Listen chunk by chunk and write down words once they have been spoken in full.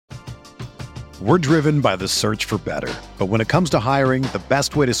We're driven by the search for better. But when it comes to hiring, the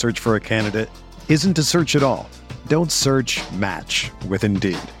best way to search for a candidate isn't to search at all. Don't search, match with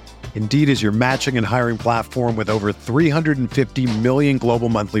Indeed. Indeed is your matching and hiring platform with over 350 million global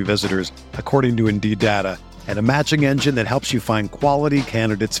monthly visitors, according to Indeed data, and a matching engine that helps you find quality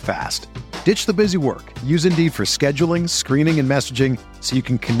candidates fast. Ditch the busy work. Use Indeed for scheduling, screening, and messaging so you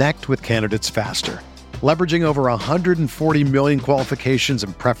can connect with candidates faster. Leveraging over 140 million qualifications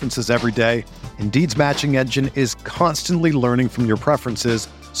and preferences every day, Indeed's matching engine is constantly learning from your preferences,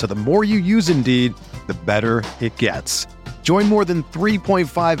 so the more you use Indeed, the better it gets. Join more than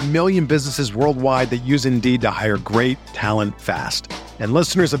 3.5 million businesses worldwide that use Indeed to hire great talent fast. And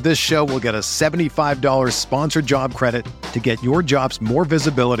listeners of this show will get a $75 sponsored job credit to get your jobs more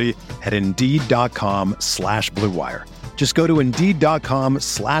visibility at Indeed.com/Blue Wire. Just go to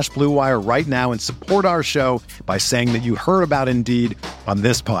Indeed.com/Blue Wire right now and support our show by saying that you heard about Indeed on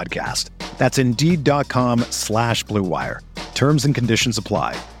this podcast. That's Indeed.com/Blue Wire. Terms and conditions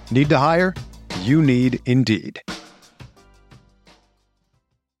apply. Need to hire? You need Indeed.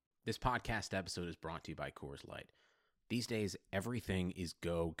 This podcast episode is brought to you by Coors Light. These days, everything is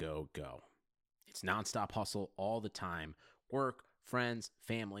go, go, go. It's nonstop hustle all the time. Work, friends,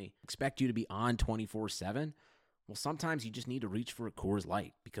 family, expect you to be on 24/7. Well, sometimes you just need to reach for a Coors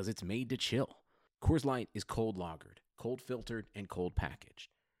Light because it's made to chill. Coors Light is cold lagered, cold filtered, and cold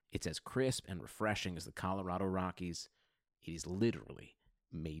packaged. It's as crisp and refreshing as the Colorado Rockies. It is literally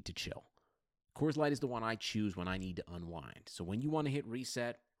made to chill. Coors Light is the one I choose when I need to unwind. So when you want to hit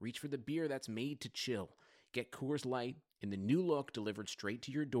reset, reach for the beer that's made to chill. Get Coors Light in the new look delivered straight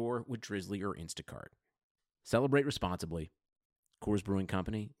to your door with Drizzly or Instacart. Celebrate responsibly. Coors Brewing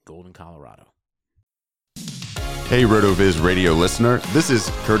Company, Golden, Colorado. Hey RotoViz radio listener, this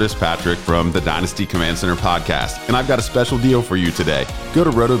is Curtis Patrick from the Dynasty Command Center podcast, and I've got a special deal for you today. Go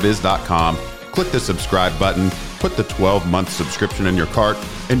to rotoviz.com, click the subscribe button, put the 12-month subscription in your cart,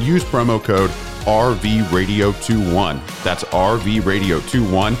 and use promo code RVRadio21. That's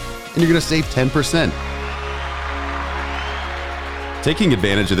RVRadio21, and you're going to save 10%. Taking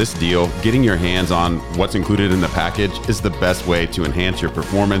advantage of this deal, getting your hands on what's included in the package is the best way to enhance your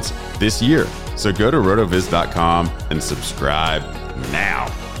performance this year. So go to rotoviz.com and subscribe now.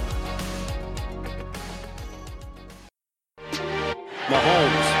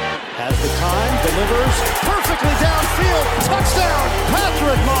 Mahomes has the time, delivers perfectly downfield, touchdown,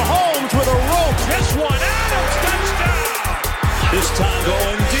 Patrick Mahomes with a rope. This one, Adams, touchdown. This time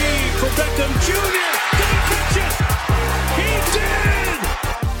going deep for Beckham Jr. Did he catch it? He did!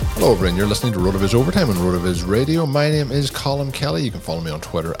 Hello everyone, you're listening to RotoViz Overtime on RotoViz Radio. My name is Colin Kelly. You can follow me on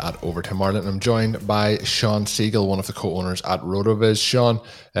Twitter at Overtime Ireland. I'm joined by Sean Siegel, one of the co-owners at RotoViz. Sean,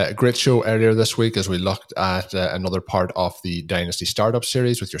 a great show earlier this week as we looked at another part of the Dynasty Startup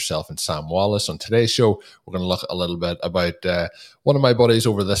series with yourself and Sam Wallace. On today's show, we're going to look a little bit about one of my buddies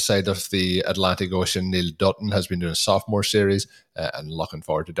over this side of the Atlantic Ocean, Neil Dutton, has been doing a sophomore series and looking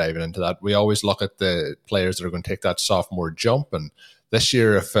forward to diving into that. We always look at the players that are going to take that sophomore jump, and this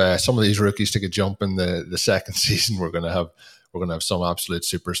year, if some of these rookies take a jump in the second season, we're going to have some absolute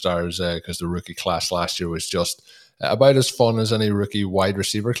superstars because the rookie class last year was just about as fun as any rookie wide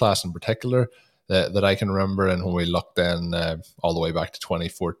receiver class in particular that I can remember. And when we looked then all the way back to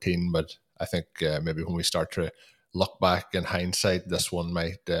 2014, but I think maybe when we start to look back in hindsight, this one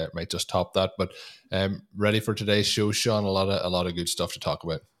might just top that. But ready for today's show, Sean? A lot of good stuff to talk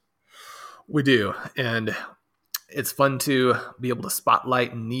about. We do, and it's fun to be able to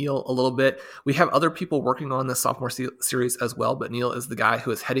spotlight Neil a little bit. We have other people working on this sophomore series as well, but Neil is the guy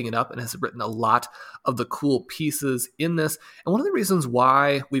who is heading it up and has written a lot of the cool pieces in this. And one of the reasons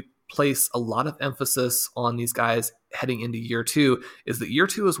why we place a lot of emphasis on these guys heading into year two is that year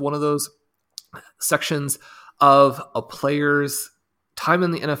two is one of those sections of a player's time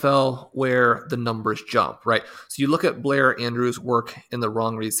in the NFL where the numbers jump, right? So you look at Blair Andrews' work in the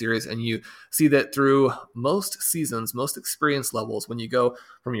Wrong Read series, and you see that through most seasons, most experience levels, when you go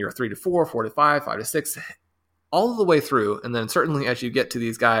from year 3 to 4, 4 to 5, 5 to 6, all the way through, and then certainly as you get to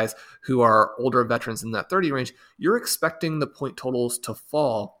these guys who are older veterans in that 30 range, you're expecting the point totals to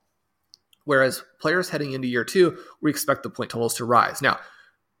fall. Whereas players heading into year two, we expect the point totals to rise. Now,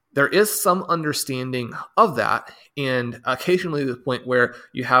 there is some understanding of that, and occasionally the point where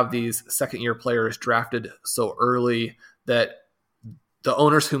you have these second-year players drafted so early that the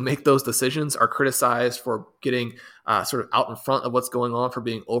owners who make those decisions are criticized for getting sort of out in front of what's going on, for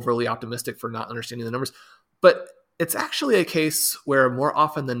being overly optimistic, for not understanding the numbers. But it's actually a case where more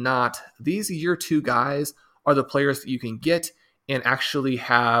often than not, these year two guys are the players that you can get and actually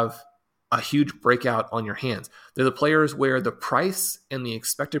have a huge breakout on your hands. They're the players where the price and the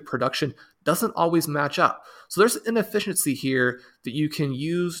expected production doesn't always match up. So there's an inefficiency here that you can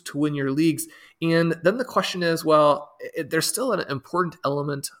use to win your leagues. And then the question is, well, there's still an important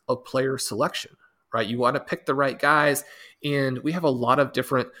element of player selection, right? You want to pick the right guys, and we have a lot of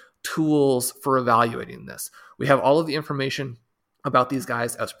different tools for evaluating this. We have all of the information about these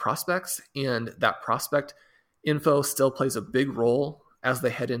guys as prospects, and that prospect info still plays a big role as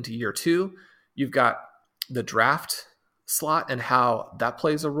they head into year 2. You've got the draft slot and how that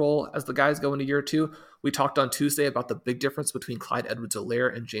plays a role as the guys go into year 2. We talked on Tuesday about the big difference between Clyde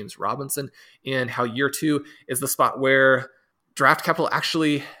Edwards-Helaire and James Robinson, and how year 2 is the spot where draft capital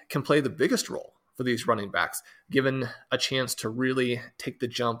actually can play the biggest role for these running backs, given a chance to really take the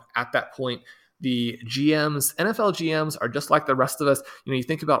jump at that point. The GMs, NFL GMs, are just like the rest of us. You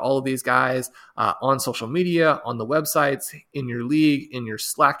think about all of these guys on social media, on the websites, in your league, in your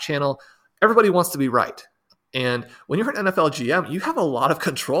Slack channel. Everybody wants to be right. And when you're an NFL GM, you have a lot of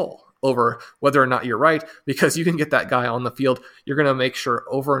control over whether or not you're right, because you can get that guy on the field. You're going to make sure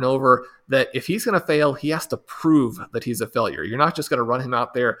over and over that if he's going to fail, he has to prove that he's a failure. You're not just going to run him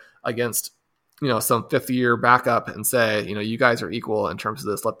out there against some 5th-year backup and say, you guys are equal in terms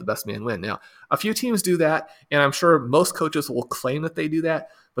of this, let the best man win. Now, a few teams do that, and I'm sure most coaches will claim that they do that,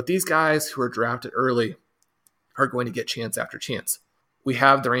 but these guys who are drafted early are going to get chance after chance. We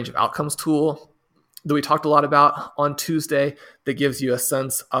have the range of outcomes tool that we talked a lot about on Tuesday that gives you a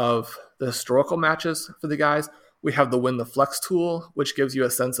sense of the historical matches for the guys. We have the Win the Flex tool, which gives you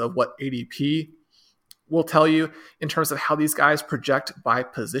a sense of what ADP will tell you in terms of how these guys project by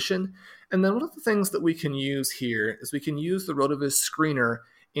position. And then one of the things that we can use here is we can use the RotoViz screener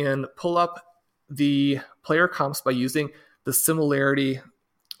and pull up the player comps by using the similarity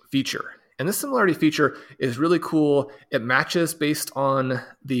feature. And this similarity feature is really cool. It matches based on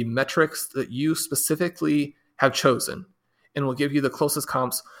the metrics that you specifically have chosen, and will give you the closest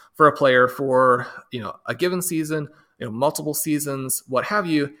comps for a player for a given season, multiple seasons, what have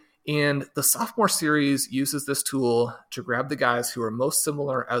you. And the sophomore series uses this tool to grab the guys who are most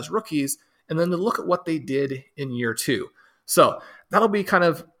similar as rookies, and then to look at what they did in year 2. So that'll be kind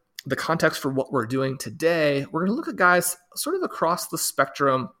of the context for what we're doing today. We're going to look at guys sort of across the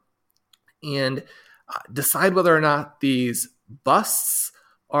spectrum and decide whether or not these busts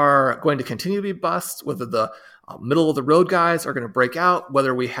are going to continue to be busts, whether the middle of the road guys are going to break out,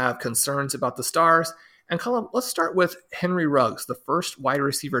 whether we have concerns about the stars. And Colin, let's start with Henry Ruggs, the first wide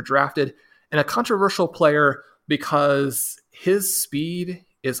receiver drafted, and a controversial player because his speed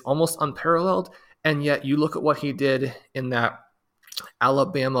is almost unparalleled. And yet you look at what he did in that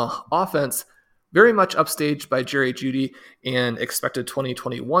Alabama offense, very much upstaged by Jerry Jeudy and expected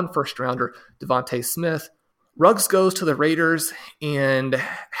 2021 first rounder Devontae Smith. Ruggs goes to the Raiders and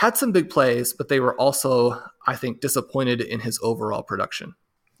had some big plays, but they were also, I think, disappointed in his overall production.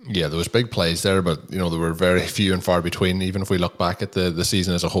 Yeah, there was big plays there, but there were very few and far between. Even if we look back at the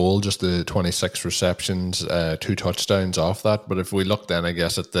season as a whole, just the 26 receptions, 2 touchdowns off that. But if we look then, I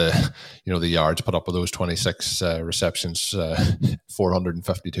guess at the the yards put up with those 26 receptions,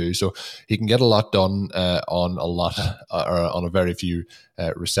 452. So he can get a lot done on a very few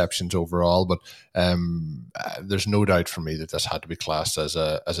receptions overall. But there's no doubt for me that this had to be classed as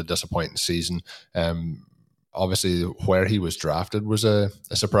a disappointing season. Obviously, where he was drafted was a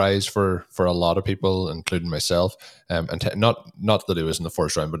surprise for a lot of people, including myself. And not that he was in the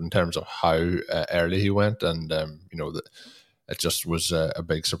first round, but in terms of how early he went, and it just was a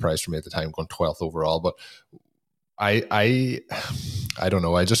big surprise for me at the time, going 12th overall. But I don't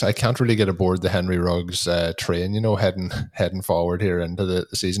know. I can't really get aboard the Henry Ruggs train. Heading forward here into the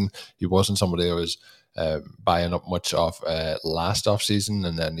season, he wasn't somebody I was buying up much off last off season,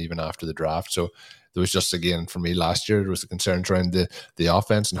 and then even after the draft. So there was just, again, for me last year, there was the concerns around the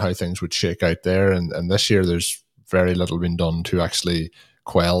offense and how things would shake out there. And this year, there's very little been done to actually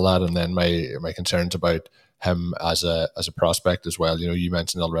quell that. And then my concerns about him as a prospect as well. You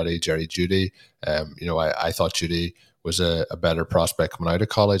mentioned already Jerry Jeudy. I thought Jeudy was a better prospect coming out of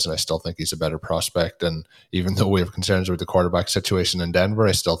college, and I still think he's a better prospect. And even though we have concerns with the quarterback situation in Denver,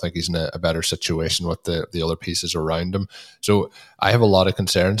 I still think he's in a better situation with the other pieces around him. So I have a lot of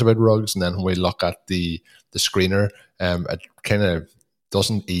concerns about Ruggs. And then when we look at the screener, it kind of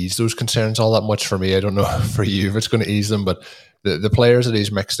doesn't ease those concerns all that much for me. I don't know for you if it's going to ease them, but the players that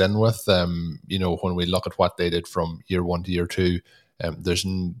he's mixed in with, when we look at what they did from year 1 to year 2, there's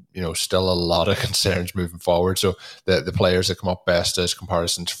still a lot of concerns moving forward. So the players that come up best as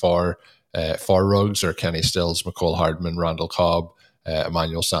comparisons for Ruggs are Kenny Stills, McCole Hardman, Randall Cobb,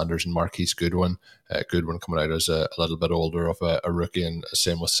 Emmanuel Sanders and Marquise Goodwin. Goodwin coming out as a little bit older of a rookie, and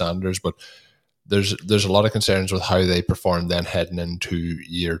same with Sanders. But there's a lot of concerns with how they performed then heading into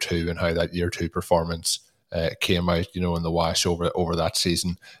year two, and how that year two performance came out, in the wash over that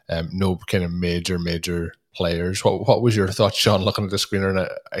season. No kind of major players. What was your thoughts, Sean, looking at the screener? And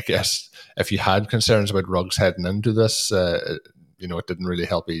I guess if you had concerns about Ruggs heading into this, it didn't really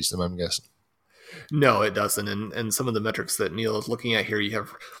help ease them, I'm guessing. No, it doesn't. And some of the metrics that Neil is looking at here, you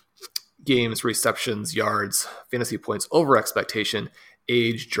have games, receptions, yards, fantasy points over expectation,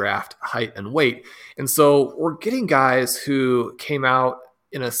 age, draft, height, and weight. And so we're getting guys who came out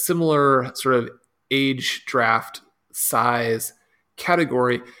in a similar sort of age, draft, size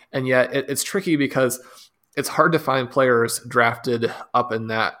category. And yet it's tricky because it's hard to find players drafted up in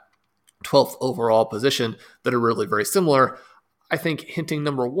that 12th overall position that are really very similar. I think hinting,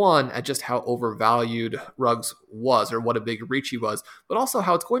 number one, at just how overvalued Ruggs was, or what a big reach he was, but also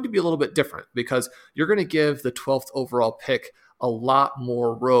how it's going to be a little bit different, because you're going to give the 12th overall pick a lot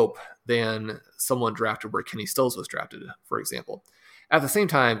more rope than someone drafted where Kenny Stills was drafted, for example. At the same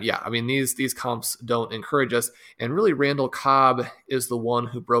time, these comps don't encourage us. And really, Randall Cobb is the one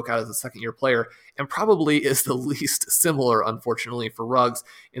who broke out as a second-year player, and probably is the least similar, unfortunately, for Ruggs,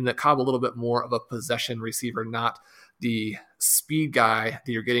 in that Cobb a little bit more of a possession receiver, not the speed guy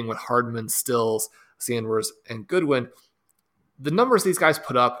that you're getting with Hardman, Stills, Sanders, and Goodwin. The numbers these guys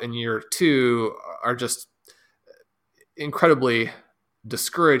put up in year two are just incredibly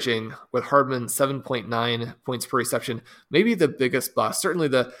discouraging, with Hardman 7.9 points per reception, maybe the biggest bust, certainly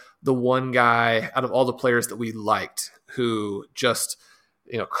the one guy out of all the players that we liked who just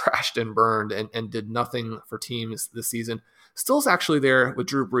crashed and burned and did nothing for teams this season. Stills actually there with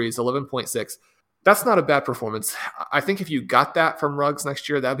Drew Brees, 11.6. That's not a bad performance. I think if you got that from Ruggs next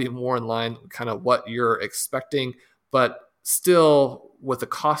year, that'd be more in line with kind of what you're expecting, but still with the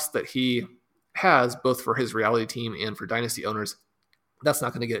cost that he has, both for his reality team and for dynasty owners, that's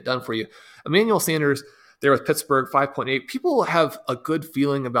not going to get it done for you. Emmanuel Sanders there with Pittsburgh, 5.8. People have a good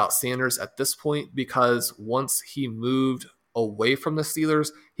feeling about Sanders at this point, because once he moved away from the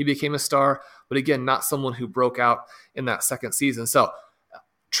Steelers, he became a star. But again, not someone who broke out in that second season. So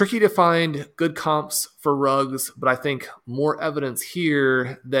tricky to find good comps for Ruggs, but I think more evidence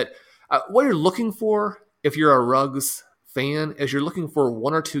here that what you're looking for, if you're a Ruggs fan, is you're looking for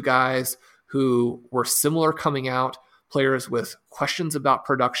one or two guys who were similar coming out, players with questions about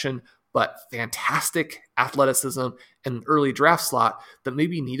production, but fantastic athleticism and an early draft slot that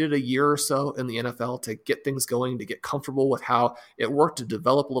maybe needed a year or so in the NFL to get things going, to get comfortable with how it worked, to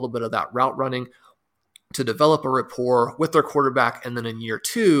develop a little bit of that route running, to develop a rapport with their quarterback. And then in year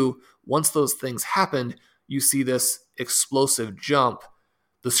two, once those things happened, you see this explosive jump.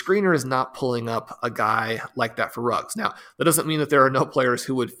 The screener is not pulling up a guy like that for Ruggs. Now, that doesn't mean that there are no players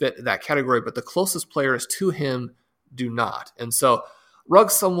who would fit that category, but the closest players to him do not. And so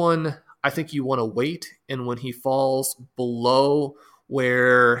Ruggs, someone I think you want to wait, and when he falls below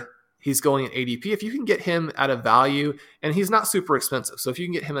where he's going at ADP, if you can get him at a value, and he's not super expensive, so if you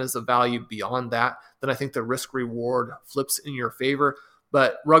can get him as a value beyond that, then I think the risk reward flips in your favor.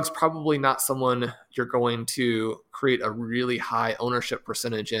 But Ruggs probably not someone you're going to create a really high ownership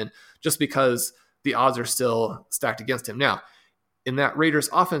percentage in, just because the odds are still stacked against him. Now, in that Raiders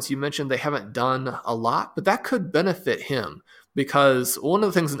offense, you mentioned they haven't done a lot, but that could benefit him, because one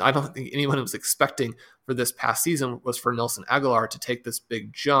of the things that I don't think anyone was expecting for this past season was for Nelson Aguilar to take this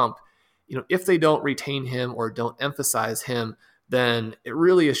big jump. If they don't retain him or don't emphasize him, then it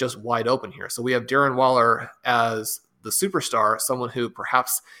really is just wide open here. So we have Darren Waller as the superstar, someone who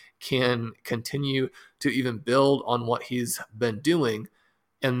perhaps can continue to even build on what he's been doing,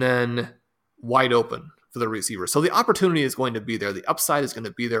 and then wide open for the receiver. So the opportunity is going to be there. The upside is going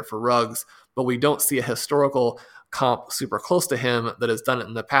to be there for Ruggs, but we don't see a historical comp super close to him that has done it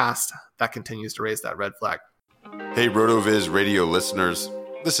in the past. That continues to raise that red flag. Hey, RotoViz radio listeners,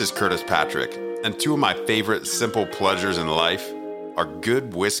 this is Curtis Patrick, and two of my favorite simple pleasures in life are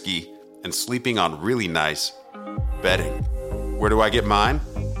good whiskey and sleeping on really nice bedding. Where do I get mine?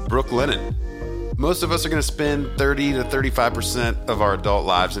 Brooklinen. Most of us are going to spend 30 to 35% of our adult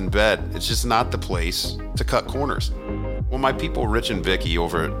lives in bed. It's just not the place to cut corners. Well, my people Rich and Vicky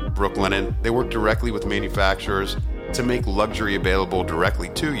over at Brooklinen, they work directly with manufacturers to make luxury available directly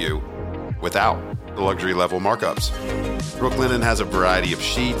to you without the luxury level markups. Brooklinen has a variety of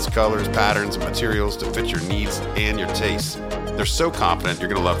sheets, colors, patterns, and materials to fit your needs and your tastes. They're so confident you're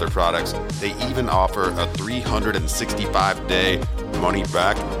going to love their products. They even offer a 365-day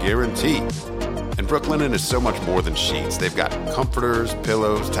money-back guarantee. And Brooklinen is so much more than sheets. They've got comforters,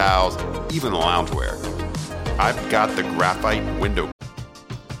 pillows, towels, even loungewear. I've got the graphite window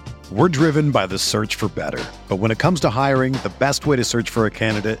We're driven by the search for better. But when it comes to hiring, the best way to search for a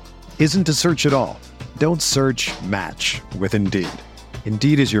candidate isn't to search at all. Don't search, match with Indeed.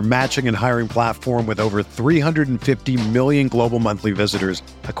 Indeed is your matching and hiring platform with over 350 million global monthly visitors,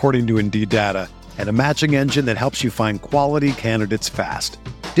 according to Indeed data, and a matching engine that helps you find quality candidates fast.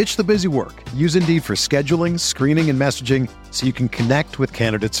 Ditch the busy work. Use Indeed for scheduling, screening, and messaging so you can connect with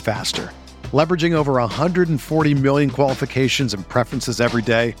candidates faster. Leveraging over 140 million qualifications and preferences every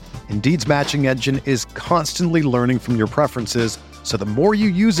day, Indeed's matching engine is constantly learning from your preferences, so the more you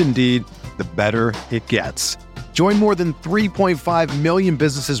use Indeed, the better it gets. Join more than 3.5 million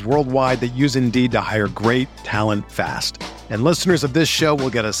businesses worldwide that use Indeed to hire great talent fast. And listeners of this show will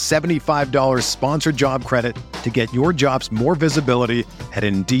get a $75 sponsored job credit to get your jobs more visibility at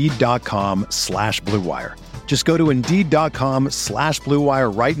Indeed.com/Blue Wire. Just go to Indeed.com/Blue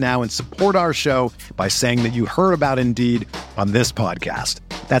Wire right now and support our show by saying that you heard about Indeed on this podcast.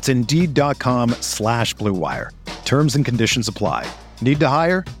 That's Indeed.com/Blue Wire. Terms and conditions apply. Need to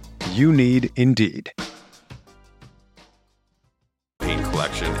hire? You need Indeed.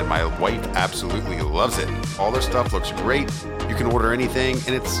 Collection, and my wife absolutely loves it. All their stuff looks great. You can order anything,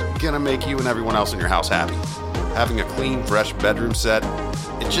 and it's gonna make you and everyone else in your house happy. Having a clean, fresh bedroom set,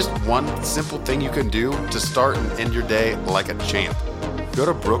 it's just one simple thing you can do to start and end your day like a champ. Go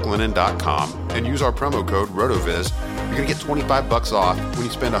to brooklinen.com and use our promo code ROTOVIZ. You're gonna get $25 off when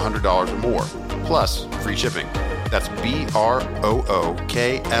you spend $100 or more, plus free shipping. That's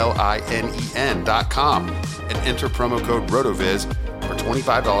BROOKLINEN.com and enter promo code ROTOVIZ for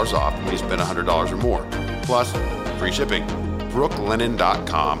 $25 off when you spend $100 or more, plus free shipping.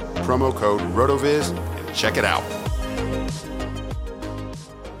 brooklinen.com, promo code ROTOVIZ, and check it out.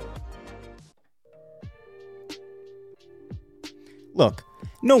 Look,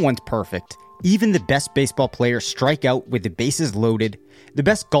 no one's perfect. Even the best baseball players strike out with the bases loaded. The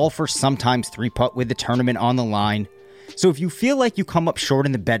best golfers sometimes three-putt with the tournament on the line. So if you feel like you come up short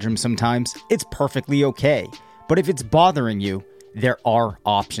in the bedroom sometimes, it's perfectly okay. But if it's bothering you, there are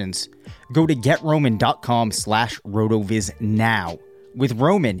options. Go to GetRoman.com/RotoViz now. With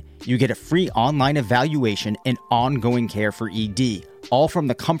Roman, you get a free online evaluation and ongoing care for ED, all from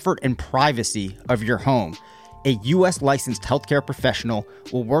the comfort and privacy of your home. A U.S. licensed healthcare professional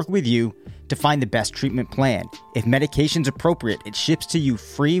will work with you to find the best treatment plan. If medication's appropriate, it ships to you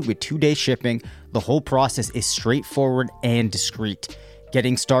free with 2-day shipping. The whole process is straightforward and discreet.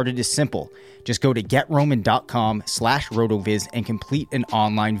 Getting started is simple. Just go to GetRoman.com/RotoViz and complete an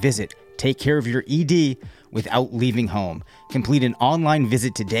online visit. Take care of your ED without leaving home. Complete an online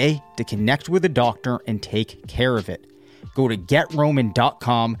visit today to connect with a doctor and take care of it. Go to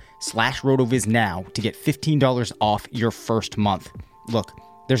GetRoman.com/RotoViz now to get $15 off your first month. Look,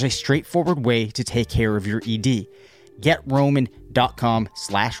 there's a straightforward way to take care of your ED.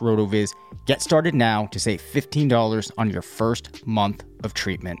 GetRoman.com/RotoViz. Get started now to save $15 on your first month of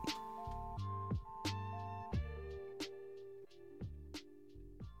treatment.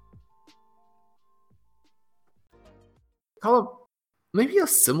 Colin, maybe a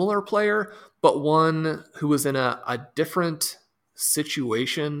similar player, but one who was in a different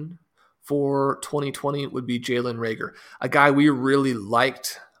situation for 2020 would be Jalen Reagor, a guy we really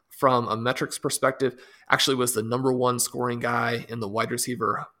liked from a metrics perspective. Actually was the number one scoring guy in the wide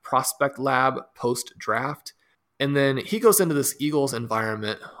receiver prospect lab post-draft. And then he goes into this Eagles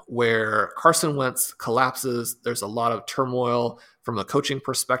environment where Carson Wentz collapses. There's a lot of turmoil from a coaching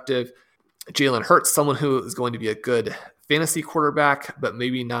perspective. Jalen Hurts, someone who is going to be a good fantasy quarterback, but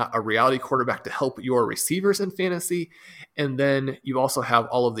maybe not a reality quarterback to help your receivers in fantasy. And then you also have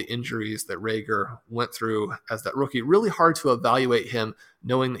all of the injuries that Reagor went through as that rookie. Really hard to evaluate him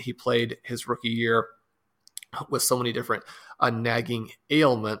knowing that he played his rookie year with so many different nagging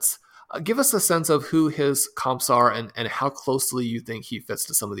ailments. Give us a sense of who his comps are and how closely you think he fits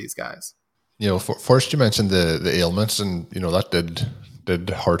to some of these guys. You know, first you mentioned the ailments, and you know that did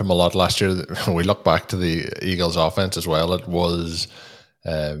hurt him a lot last year. When we look back to the Eagles offense as well, it was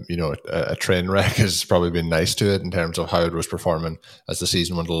a train wreck has probably been nice to it in terms of how it was performing as the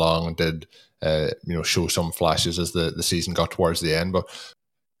season went along, and did show some flashes as the season got towards the end. But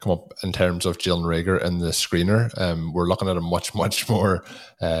come up in terms of Jalen Reagor and the screener, we're looking at a much more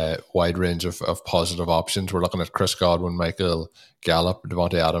wide range of positive options. We're looking at Chris Godwin, Michael Gallup,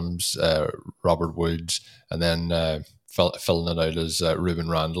 Devontae Adams, Robert Woods, and then filling it out as Ruben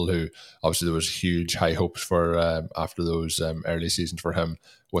Randall, who obviously there was huge high hopes for after those early seasons for him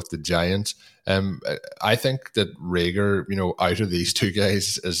with the Giants. I think that Reagor, out of these two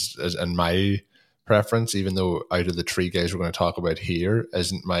guys is in my preference, even though out of the three guys we're going to talk about here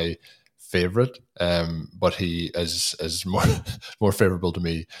isn't my favourite, but he is more favourable to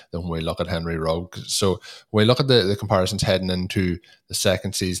me than when we look at Henry Ruggs. So when we look at the comparisons heading into the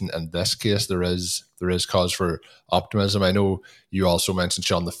second season, in this case, there is cause for optimism. I know you also mentioned,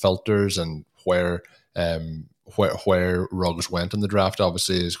 Sean, the filters and where Ruggs went in the draft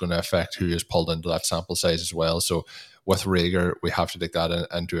obviously is going to affect who is pulled into that sample size as well. So with Reagor, we have to take that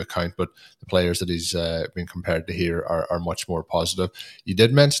into account, but the players that he's been compared to here are much more positive. You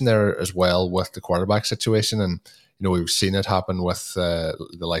did mention there as well with the quarterback situation, and we've seen it happen with the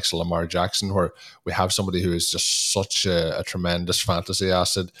likes of Lamar Jackson, where we have somebody who is just such a tremendous fantasy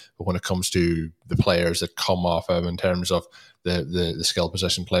asset, but when it comes to the players that come off him in terms of the skill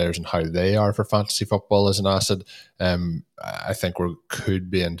position players and how they are for fantasy football as an asset, I think we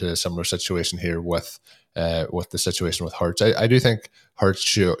could be into a similar situation here with the situation with Hurts. I do think Hurts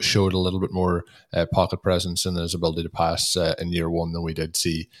showed a little bit more pocket presence and his ability to pass in year one than we did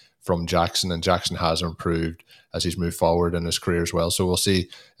see from Jackson, and Jackson has improved as he's moved forward in his career as well. So we'll see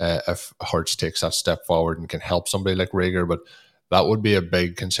if Hurts takes that step forward and can help somebody like Reagor, but that would be a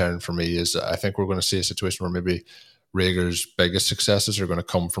big concern for me. Is I think we're going to see a situation where maybe Reagor's biggest successes are going to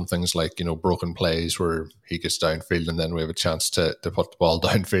come from things like, broken plays where he gets downfield and then we have a chance to put the ball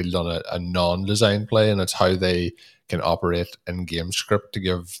downfield on a non-designed play, and it's how they can operate in game script to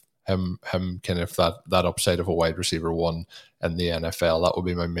give him kind of that upside of a wide receiver one in the NFL. That would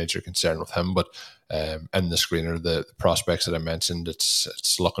be my major concern with him. But in the screener, the prospects that I mentioned,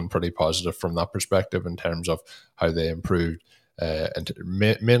 it's looking pretty positive from that perspective in terms of how they improved. And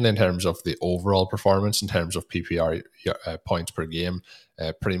mainly in terms of the overall performance, in terms of PPR points per game,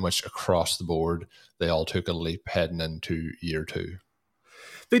 pretty much across the board, they all took a leap heading into year two.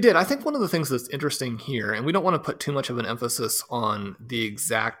 They did. I think one of the things that's interesting here, and we don't want to put too much of an emphasis on the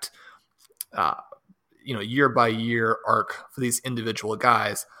exact, year by year arc for these individual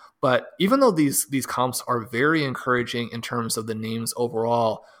guys, but even though these comps are very encouraging in terms of the names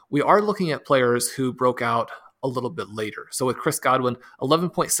overall, we are looking at players who broke out a little bit later. So with Chris Godwin,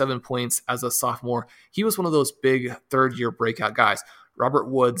 11.7 points as a sophomore. He was one of those big third-year breakout guys. Robert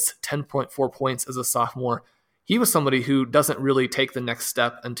Woods, 10.4 points as a sophomore. He was somebody who doesn't really take the next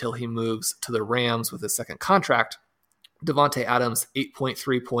step until he moves to the Rams with his second contract. Davante Adams,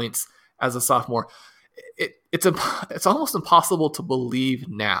 8.3 points as a sophomore. It's almost impossible to believe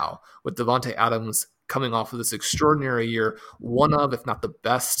now with Davante Adams coming off of this extraordinary year, one of, if not the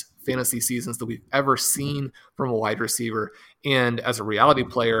best fantasy seasons that we've ever seen from a wide receiver. And as a reality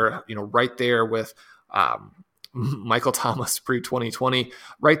player, right there with Michael Thomas pre-2020,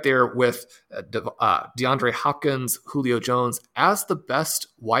 right there with DeAndre Hopkins, Julio Jones, as the best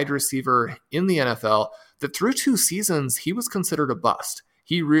wide receiver in the NFL, that through 2 seasons, he was considered a bust.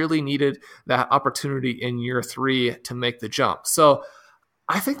 He really needed that opportunity in year 3 to make the jump. So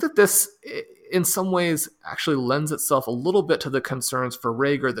I think that this, in some ways, actually lends itself a little bit to the concerns for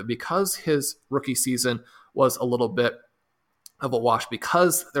Reagor, that because his rookie season was a little bit of a wash,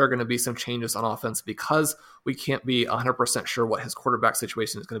 because there are going to be some changes on offense, because we can't be 100% sure what his quarterback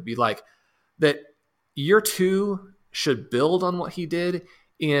situation is going to be like, that year 2 should build on what he did.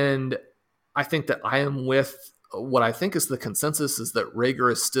 And I think that I am with what I think is the consensus, is that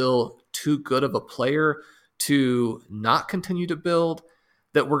Reagor is still too good of a player to not continue to build,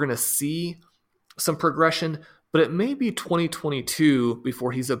 that we're going to see some progression, but it may be 2022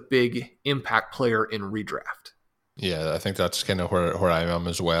 before he's a big impact player in redraft. Yeah, I think that's kind of where I am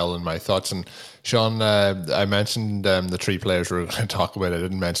as well in my thoughts. And Sean, I mentioned the 3 players we're going to talk about. I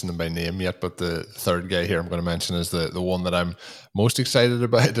didn't mention them by name yet, but the third guy here I'm going to mention is the one that I'm most excited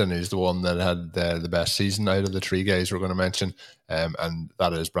about, and he's the one that had the best season out of the 3 guys we're going to mention, and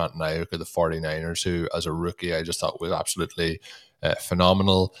that is Brandon Ayuk of the 49ers, who as a rookie I just thought was absolutely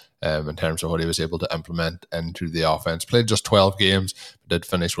phenomenal in terms of what he was able to implement into the offense. Played just 12 games, but did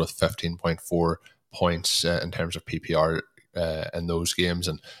finish with 15.4 points in terms of PPR in those games,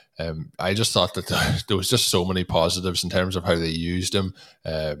 and I just thought that there was just so many positives in terms of how they used him,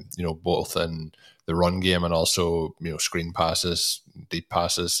 both in the run game and also screen passes, deep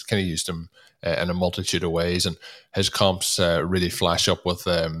passes. Kind of used him in a multitude of ways, and his comps really flash up with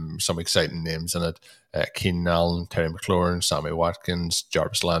some exciting names in it. Keenan Allen, Terry McLaurin, Sammy Watkins,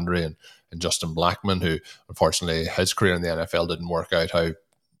 Jarvis Landry, and Justin Blackmon, who unfortunately his career in the NFL didn't work out how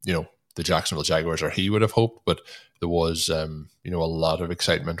the Jacksonville Jaguars or he would have hoped, but there was a lot of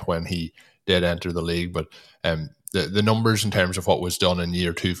excitement when he did enter the league. But the numbers in terms of what was done in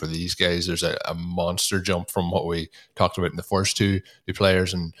year 2 for these guys, there's a monster jump from what we talked about in the first two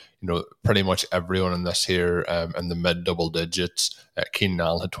players, and pretty much everyone in this here in the mid double digits. Keenan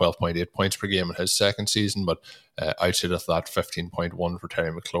Allen had 12.8 points per game in his second season, but outside of that, 15.1 for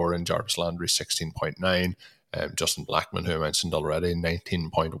Terry McLaurin, Jarvis Landry 16.9. Justin Blackman, who I mentioned already,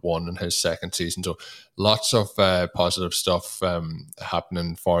 19.1 in his second season. So lots of positive stuff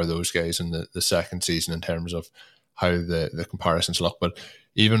happening for those guys in the second season in terms of how the comparisons look. But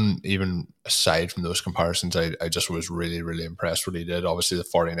even aside from those comparisons, I just was really, really impressed what he did. Obviously, the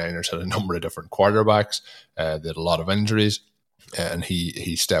 49ers had a number of different quarterbacks. They had a lot of injuries. And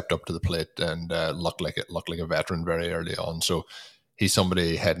he stepped up to the plate and looked like a veteran very early on. So he's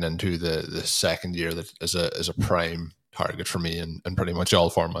somebody heading into the second year that is a prime target for me in pretty much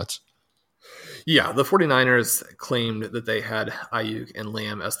all formats. Yeah, the 49ers claimed that they had Ayuk and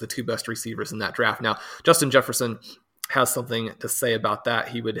Lamb as the two best receivers in that draft. Now, Justin Jefferson has something to say about that.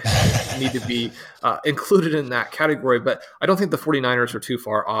 He would need to be included in that category, but I don't think the 49ers are too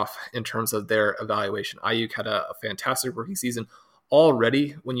far off in terms of their evaluation. Ayuk had a fantastic rookie season.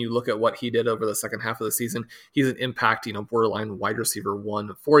 Already, when you look at what he did over the second half of the season, he's an impact, borderline wide receiver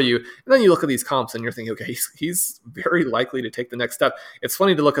 1 for you. And then you look at these comps and you're thinking, okay, he's very likely to take the next step. It's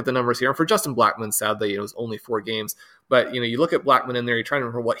funny to look at the numbers here. And for Justin Blackman, sadly, it was only 4 games. But, you look at Blackman in there, you're trying to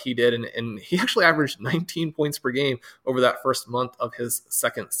remember what he did. And he actually averaged 19 points per game over that first month of his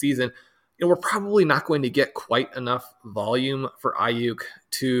second season. We're probably not going to get quite enough volume for Ayuk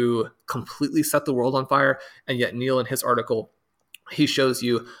to completely set the world on fire. And yet Neil, in his article, he shows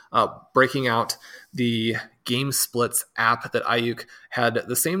you breaking out the game splits app that Ayuk had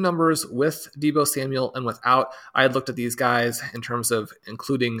the same numbers with Deebo Samuel and without. I had looked at these guys in terms of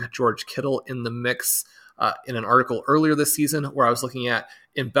including George Kittle in the mix in an article earlier this season where I was looking at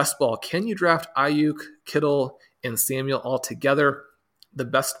in best ball, can you draft Ayuk, Kittle, and Samuel all together? The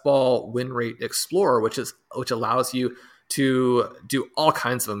best ball win rate explorer, which allows you to do all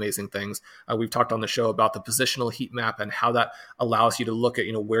kinds of amazing things. We've talked on the show about the positional heat map and how that allows you to look at,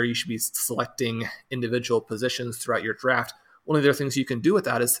 where you should be selecting individual positions throughout your draft. One of the other things you can do with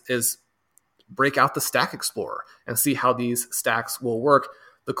that is break out the stack explorer and see how these stacks will work.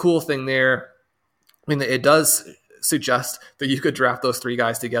 The cool thing there, it does suggest that you could draft those 3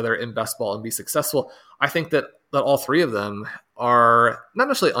 guys together in best ball and be successful. I think that all 3 of them are not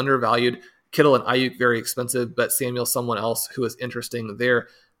necessarily undervalued. Kittle and Ayuk, very expensive, but Samuel, someone else who is interesting there.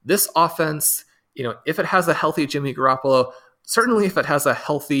 This offense, if it has a healthy Jimmy Garoppolo, certainly if it has a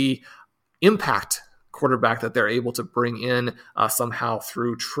healthy impact quarterback that they're able to bring in somehow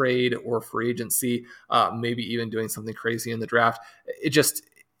through trade or free agency, maybe even doing something crazy in the draft,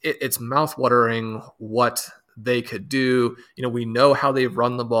 it's mouthwatering what they could do. We know how they've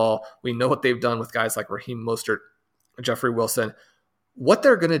run the ball. We know what they've done with guys like Raheem Mostert, Jeffrey Wilson. What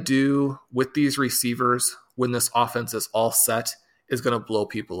they're going to do with these receivers when this offense is all set is going to blow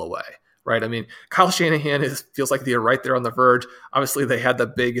people away, right? Kyle Shanahan feels like they're right there on the verge. Obviously, they had the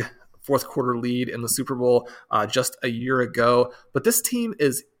big fourth quarter lead in the Super Bowl just a year ago, but this team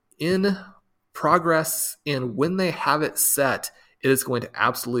is in progress, and when they have it set, it is going to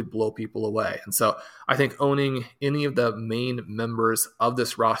absolutely blow people away. And so I think owning any of the main members of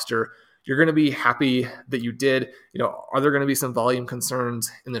this roster, you're going to be happy that you did. Are there going to be some volume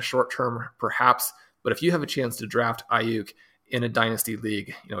concerns in the short term? Perhaps. But if you have a chance to draft Ayuk in a dynasty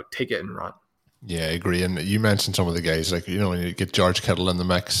league, take it and run. Yeah, I agree. And you mentioned some of the guys, like, when you get George Kittle in the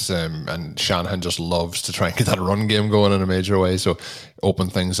mix, and Shanahan just loves to try and get that run game going in a major way. So open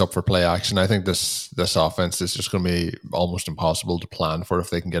things up for play action. I think this offense is just going to be almost impossible to plan for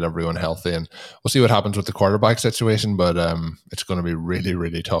if they can get everyone healthy. And we'll see what happens with the quarterback situation, but it's going to be really,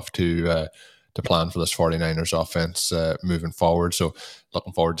 really tough to plan for this 49ers offense moving forward. So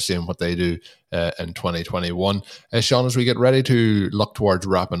looking forward to seeing what they do in 2021. Sean, as we get ready to look towards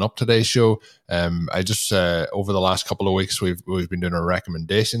wrapping up today's show, I just over the last couple of weeks we've been doing our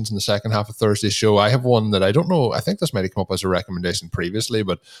recommendations in the second half of Thursday's show. I have one that I don't know, I think this might have come up as a recommendation previously,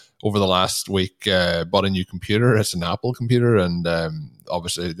 but over the last week bought a new computer. It's an Apple computer, and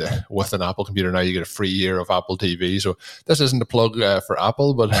obviously with an Apple computer now you get a free year of Apple TV. So this isn't a plug for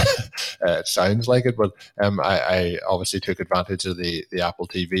Apple, but it sounds like it. But I obviously took advantage of the Apple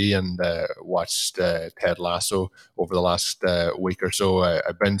TV and watched Ted Lasso over the last week or so. I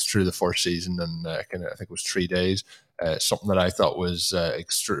binged through the first season and I think it was 3 days. Something that I thought was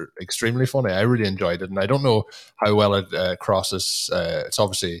extremely funny. I really enjoyed it, and I don't know how well it crosses. It's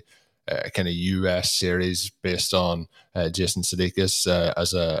obviously kind of US series based on Jason Sudeikis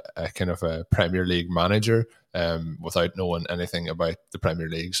as a kind of a Premier League manager without knowing anything about the Premier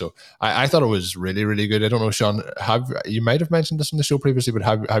League. So I thought it was really, really good. I don't know, Sean, you might have mentioned this on the show previously, but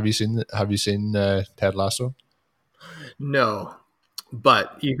have you seen Ted Lasso? No.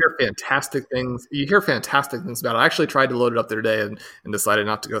 But you hear fantastic things. About it. I actually tried to load it up the other day and decided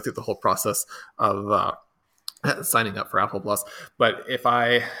not to go through the whole process of signing up for Apple Plus. But if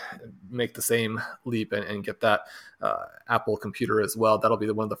I make the same leap and get that Apple computer as well, that'll be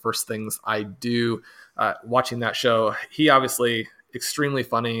one of the first things I do. Watching that show, he obviously extremely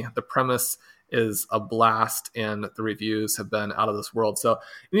funny. The premise is a blast, and the reviews have been out of this world. So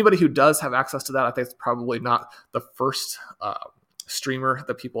anybody who does have access to that, I think it's probably not the first streamer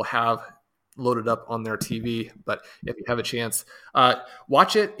that people have loaded up on their TV, but if you have a chance,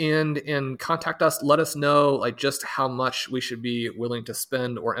 watch it and contact us. Let us know like just how much we should be willing to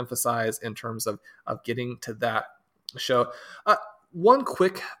spend or emphasize in terms of getting to that show. One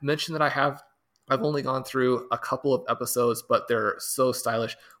quick mention that I've only gone through a couple of episodes, but they're so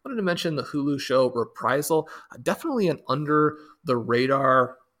stylish. I wanted to mention the Hulu show Reprisal. Definitely an under the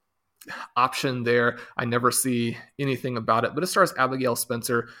radar option there. I never see anything about it, but it stars Abigail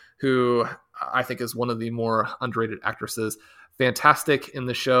Spencer, who I think is one of the more underrated actresses. Fantastic in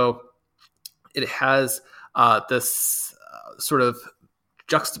the show. It has this sort of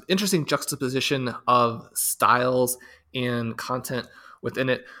interesting juxtaposition of styles and content within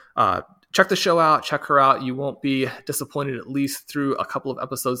it. Check the show out, check her out. You won't be disappointed, at least through a couple of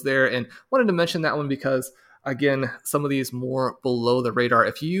episodes there. And wanted to mention that one because, again, some of these more below the radar.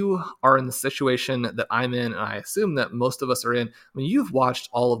 If you are in the situation that I'm in, and I assume that most of us are in, I mean, you've watched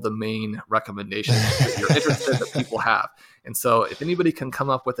all of the main recommendations that you're interested that people have. And so if anybody can come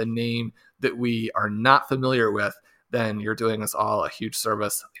up with a name that we are not familiar with, then you're doing us all a huge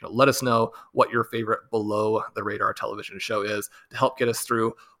service. Let us know what your favorite below the radar television show is to help get us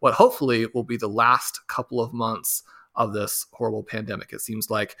through what hopefully will be the last couple of months of this horrible pandemic. It seems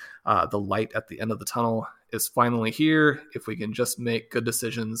like the light at the end of the tunnel is finally here. If we can just make good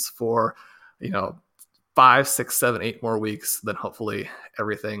decisions for, 5, 6, 7, 8 more weeks, then hopefully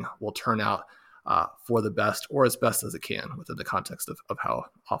everything will turn out for the best, or as best as it can within the context of how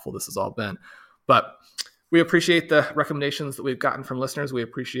awful this has all been. But we appreciate the recommendations that we've gotten from listeners. We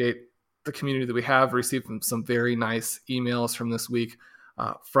appreciate the community that we have received some very nice emails from this week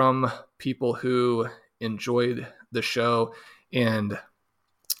from people who enjoyed the show and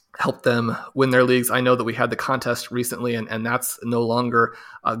helped them win their leagues. I know that we had the contest recently, and that's no longer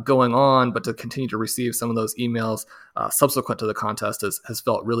going on, but to continue to receive some of those emails subsequent to the contest has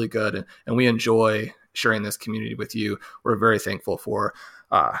felt really good, and we enjoy sharing this community with you. We're very thankful for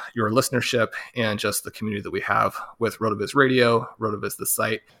your listenership and just the community that we have with RotoViz Radio, RotoViz the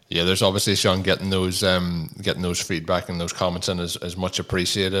site. Yeah, there's obviously, Sean, getting those feedback and those comments in is much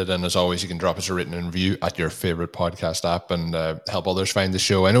appreciated. And as always, you can drop us a written review at your favorite podcast app and help others find the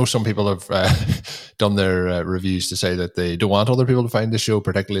show. I know some people have done their reviews to say that they don't want other people to find the show,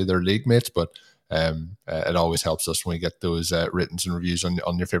 particularly their league mates, but it always helps us when we get those writtens and reviews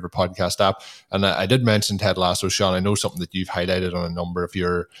on your favorite podcast app. And I did mention Ted Lasso, Sean. I know something that you've highlighted on a number of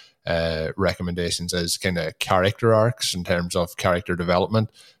your recommendations is kind of character arcs in terms of character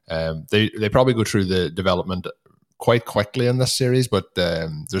development. They probably go through the development quite quickly in this series, but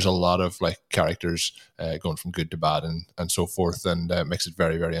there's a lot of like characters going from good to bad and so forth, and makes it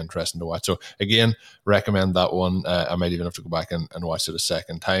very, very interesting to watch. So again, recommend that one. I might even have to go back and watch it a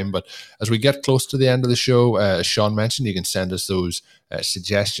second time. But as we get close to the end of the show, as Sean mentioned, you can send us those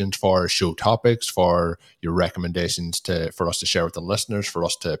suggestions for show topics, for your recommendations for us to share with the listeners, for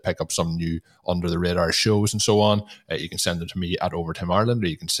us to pick up some new under the radar shows and so on. You can send them to me at Overtime Ireland, or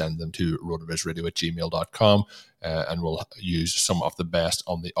you can send them to rotovizradio@gmail.com, and we'll use some of the best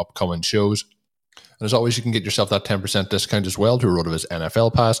on the upcoming shows. And as always, you can get yourself that 10% discount as well to RotoViz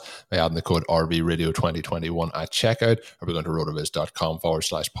NFL Pass by adding the code RVRadio2021 at checkout, or by going to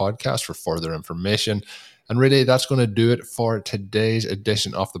rotoviz.com/podcast for further information. And really, that's going to do it for today's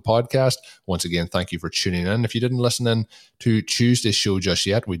edition of the podcast. Once again, thank you for tuning in. If you didn't listen in to Tuesday's show just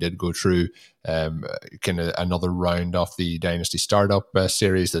yet, we did go through kind of another round of the Dynasty Startup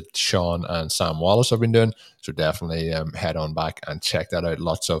series that Sean and Sam Wallace have been doing. So definitely head on back and check that out.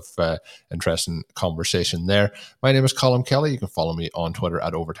 Lots of interesting conversation there. My name is Colm Kelly. You can follow me on Twitter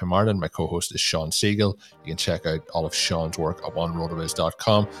at Overtime Ireland. My co-host is Sean Siegel. You can check out all of Sean's work up on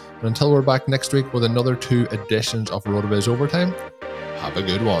rotoviz.com. And until we're back next week with another 2 editions of RotoViz Overtime, have a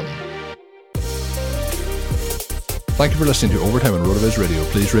good one. Thank you for listening to Overtime on RotoViz Radio.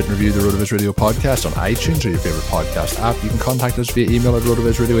 Please rate and review the RotoViz Radio podcast on iTunes or your favorite podcast app. You can contact us via email at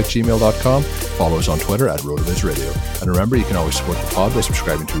rotovizradio@gmail.com. Follow us on Twitter at RotoViz Radio. And remember, you can always support the pod by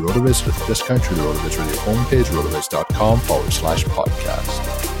subscribing to RotoViz with a discount through the RotoViz Radio homepage,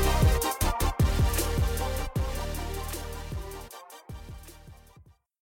 rotoviz.com/podcast.